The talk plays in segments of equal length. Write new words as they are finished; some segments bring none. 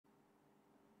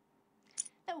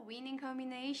winning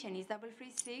combination is double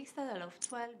 3 6, total of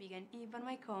 12, big and even.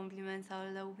 My compliments,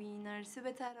 all the winners.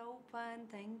 Better open,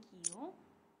 thank you.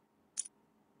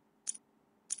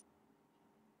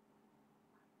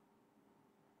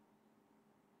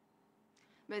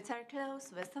 Better close,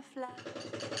 best of luck.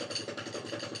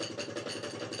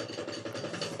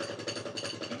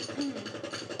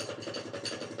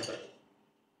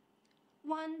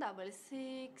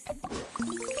 166.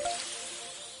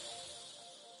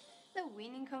 The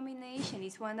winning combination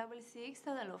is 166,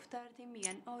 total of 13, big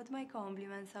and odd. My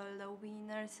compliments, all the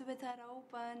winners. Better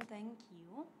open, thank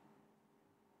you.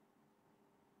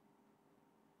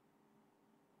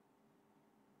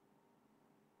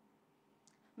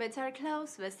 Better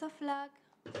close, best of luck.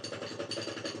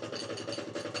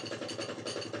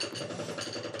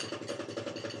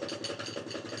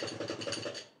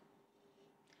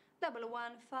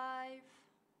 115.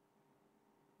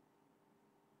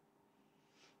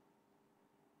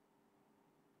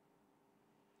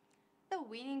 The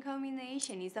winning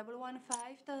combination is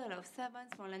 115, total of 7,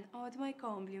 small and odd. My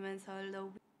compliments,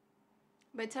 although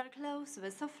better close,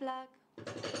 best of luck.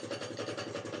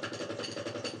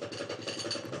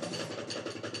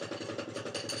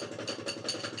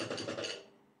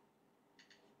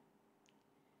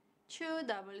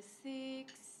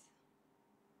 266.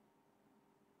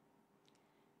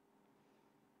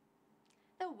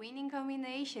 The winning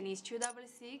combination is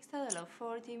 266, total of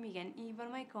 40, big and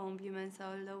even. My compliments,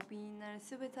 all the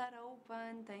winners. Better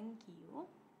open, thank you.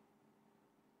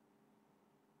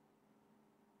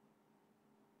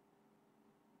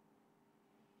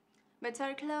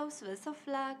 Better close, best of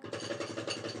luck.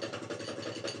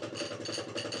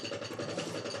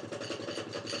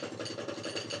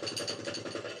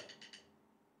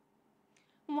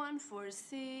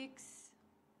 146.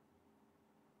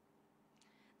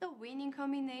 The winning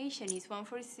combination is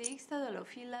 146, total of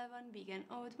 11, big and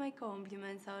odd. My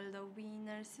compliments, all the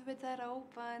winners. Better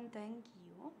open, thank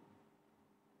you.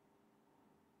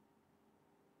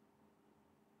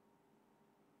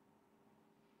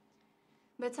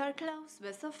 Better close,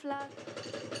 best of luck.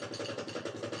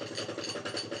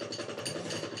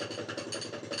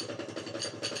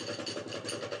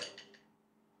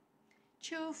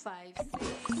 256.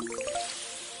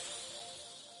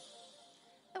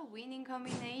 The winning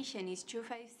combination is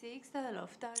 256, total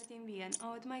of 13, big and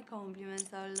odd. My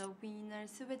compliments, all the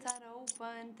winners. Better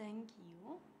open, thank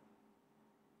you.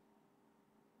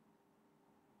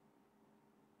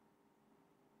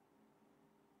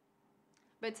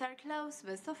 Better close,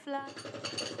 best of luck.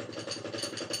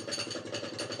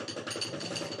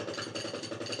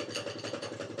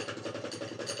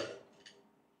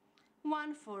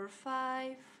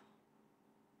 145.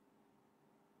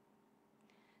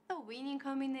 The winning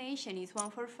combination is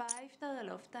 145,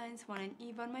 total of 10, small and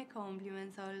even. My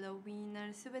compliments, all the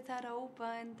winners. Better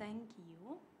open, thank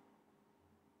you.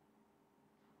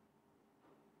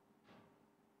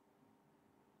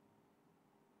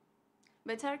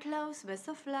 Better close, best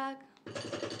of luck.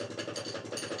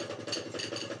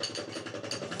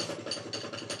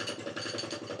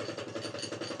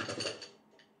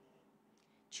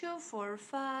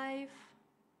 245.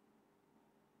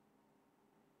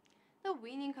 The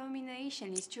winning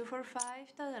combination is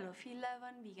 245, total of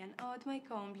 11, big and odd. My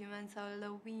compliments, all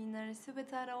the winners.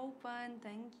 Better open,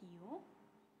 thank you.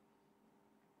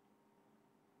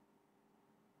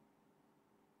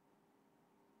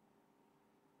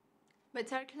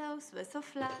 Better close, best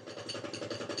of luck.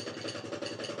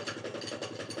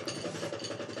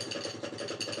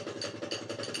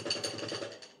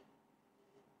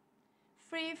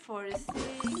 346.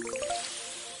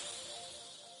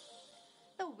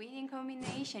 The winning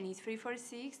combination is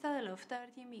 346, total of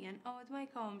 13, big and odd. My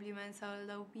compliments, all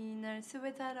the winners.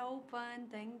 Better open,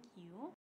 thank you.